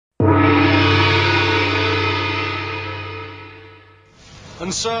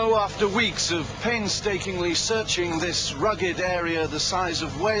And so, after weeks of painstakingly searching this rugged area the size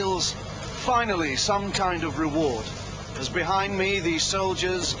of Wales, finally some kind of reward. As behind me the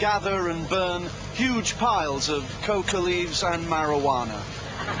soldiers gather and burn huge piles of coca leaves and marijuana.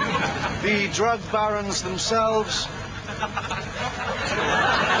 The drug barons themselves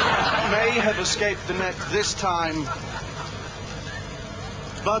may have escaped the net this time,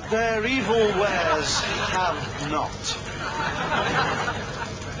 but their evil wares have not.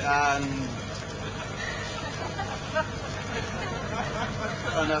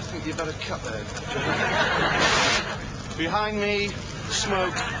 And I think you better cut there. Behind me,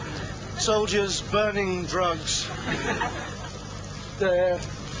 smoke, soldiers burning drugs. There,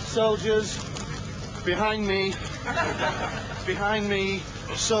 soldiers. Behind me,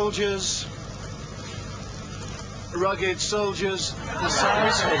 soldiers. Rugged soldiers, the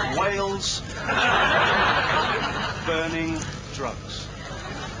size of Wales, burning drugs.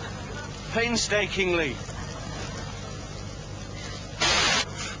 Painstakingly.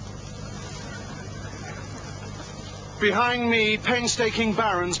 Behind me, painstaking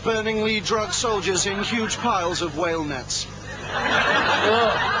barons burning lead drug soldiers in huge piles of whale nets.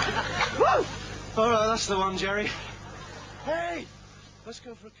 Oh. All right, that's the one, Jerry. Hey, let's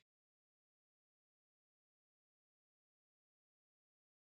go for a...